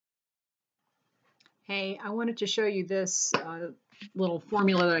Hey, I wanted to show you this little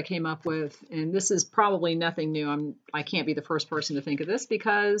formula that I came up with, and this is probably nothing new. I can't be the first person to think of this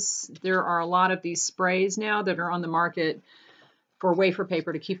because there are a lot of these sprays now that are on the market for wafer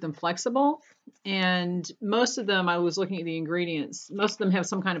paper to keep them flexible. And most of them, I was looking at the ingredients, most of them have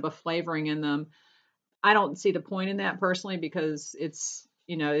some kind of a flavoring in them. I don't see the point in that personally because it's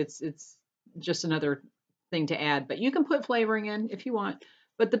just another thing to add, but you can put flavoring in if you want.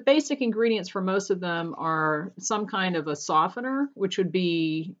 But the basic ingredients for most of them are some kind of a softener, which would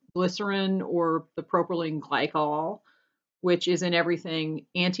be glycerin or the propylene glycol, which is in everything.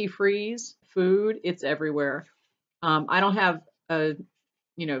 Antifreeze, food, it's everywhere. I don't have a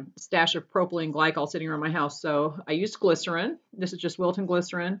stash of propylene glycol sitting around my house, so I used glycerin. This is just Wilton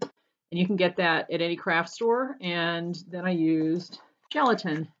glycerin, and you can get that at any craft store. And then I used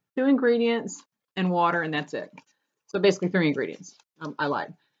gelatin, 2 ingredients, and water, and that's it. So basically 3 ingredients. I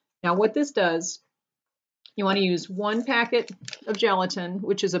lied. Now what this does, you want to use 1 packet of gelatin,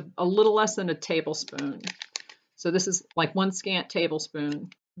 which is a little less than a tablespoon. So this is like 1 scant tablespoon,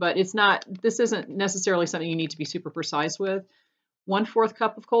 but this isn't necessarily something you need to be super precise with. 1/4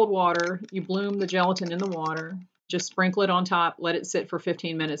 cup of cold water, you bloom the gelatin in the water, just sprinkle it on top, let it sit for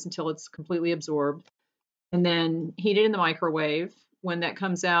 15 minutes until it's completely absorbed, and then heat it in the microwave. When that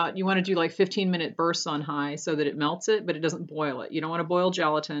comes out, you want to do like 15-minute bursts on high so that it melts it, but it doesn't boil it. You don't want to boil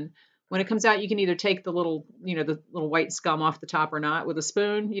gelatin. When it comes out, you can either take the little white scum off the top or not with a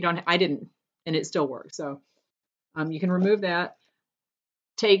spoon. I didn't, and it still works. So you can remove that.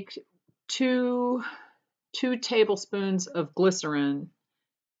 Take two tablespoons of glycerin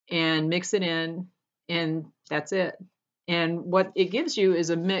and mix it in, and that's it. And what it gives you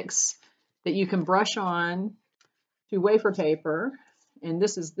is a mix that you can brush on to wafer paper. And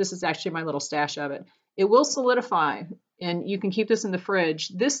this is actually my little stash of it. It will solidify, and you can keep this in the fridge.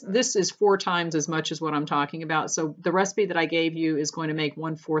 This is 4 times as much as what I'm talking about. So the recipe that I gave you is going to make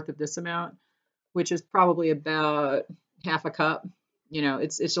 1/4 of this amount, which is probably about half a cup.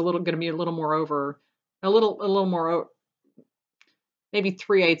 It's going to be a little more over, maybe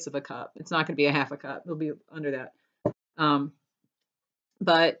 3/8 of a cup. It's not going to be a half a cup. It'll be under that.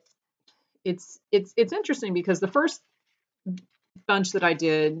 But it's interesting because the first bunch that I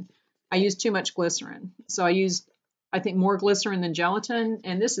did, I used too much glycerin. So I used, I think, more glycerin than gelatin,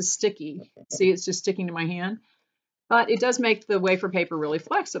 and this is sticky. See, it's just sticking to my hand. But it does make the wafer paper really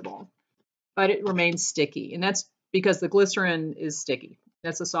flexible, but it remains sticky, and that's because the glycerin is sticky.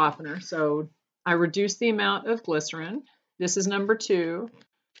 That's a softener. So I reduced the amount of glycerin. This is number 2,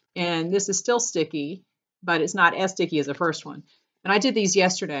 and this is still sticky, but it's not as sticky as the first one. And I did these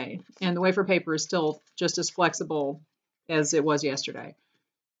yesterday, and the wafer paper is still just as flexible as it was yesterday.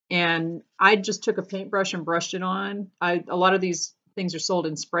 And I just took a paintbrush and brushed it on. A lot of these things are sold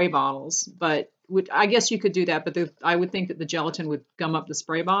in spray bottles, but I guess you could do that, but I would think that the gelatin would gum up the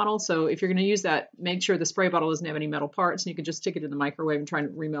spray bottle. So if you're going to use that, make sure the spray bottle doesn't have any metal parts, and you can just stick it in the microwave and try to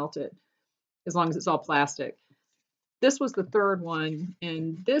remelt it, as long as it's all plastic. This was the 3rd one,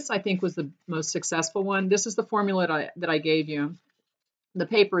 and this I think was the most successful one. This is the formula that I gave you. The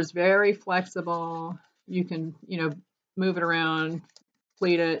paper is very flexible. You can, move it around,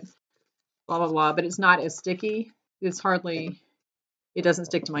 pleat it, blah, blah, blah, but it's not as sticky. It doesn't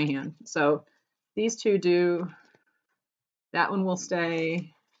stick to my hand. So these 2 do. That one will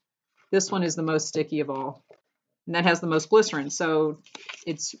stay. This one is the most sticky of all, and that has the most glycerin. So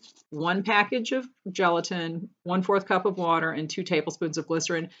it's 1 package of gelatin, 1/4 cup of water, and 2 tablespoons of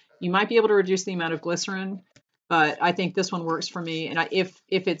glycerin. You might be able to reduce the amount of glycerin, but I think this one works for me. And I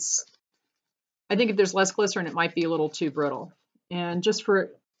think if there's less glycerin, it might be a little too brittle. And just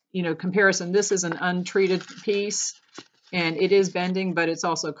for comparison, this is an untreated piece, and it is bending, but it's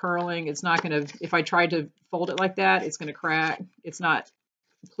also curling. It's not going to, if I tried to fold it like that, it's going to crack. It's not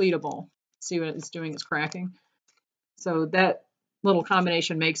pleatable. See what it's doing? It's cracking. So that little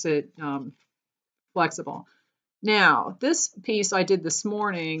combination makes it flexible. Now, this piece I did this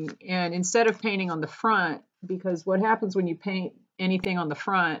morning, and instead of painting on the front, because what happens when you paint anything on the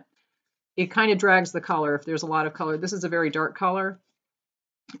front, it kind of drags the color if there's a lot of color. This is a very dark color,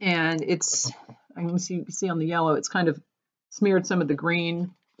 and I can see on the yellow, it's kind of smeared some of the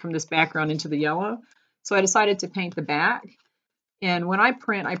green from this background into the yellow. So I decided to paint the back. And when I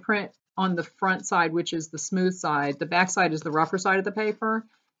print on the front side, which is the smooth side. The back side is the rougher side of the paper.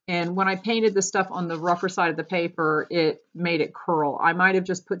 And when I painted the stuff on the rougher side of the paper, it made it curl. I might have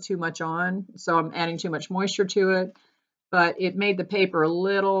just put too much on, so I'm adding too much moisture to it, but it made the paper a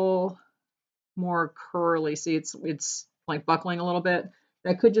little more curly. See, it's like buckling a little bit.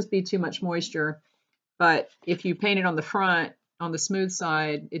 That could just be too much moisture, but if you paint it on the front, on the smooth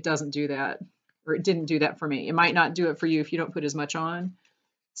side, it doesn't do that. or it didn't do that for me. It might not do it for you if you don't put as much on.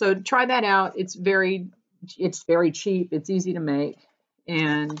 So try that out. It's very cheap. It's easy to make.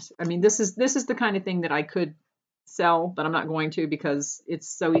 And I mean, this is the kind of thing that I could sell, but I'm not going to because it's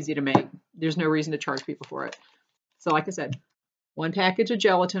so easy to make. There's no reason to charge people for it. So like I said, 1 package of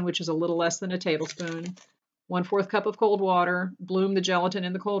gelatin, which is a little less than a tablespoon, 1/4 cup of cold water, bloom the gelatin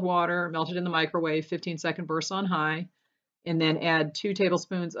in the cold water, melt it in the microwave, 15-second bursts on high, and then add 2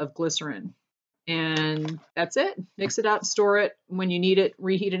 tablespoons of glycerin. And that's it. Mix it up, store it. When you need it,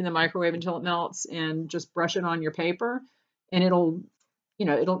 reheat it in the microwave until it melts, and just brush it on your paper. And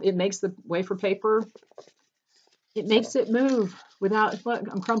it makes the wafer paper, it makes it move without, look,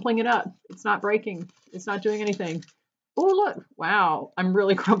 I'm crumpling it up. It's not breaking. It's not doing anything. Oh, look, wow, I'm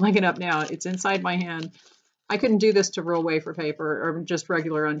really crumpling it up now. It's inside my hand. I couldn't do this to real wafer paper or just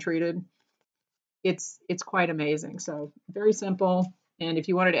regular untreated. It's quite amazing. So very simple. And if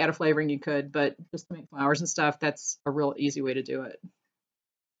you wanted to add a flavoring, you could, but just to make flowers and stuff, that's a real easy way to do it.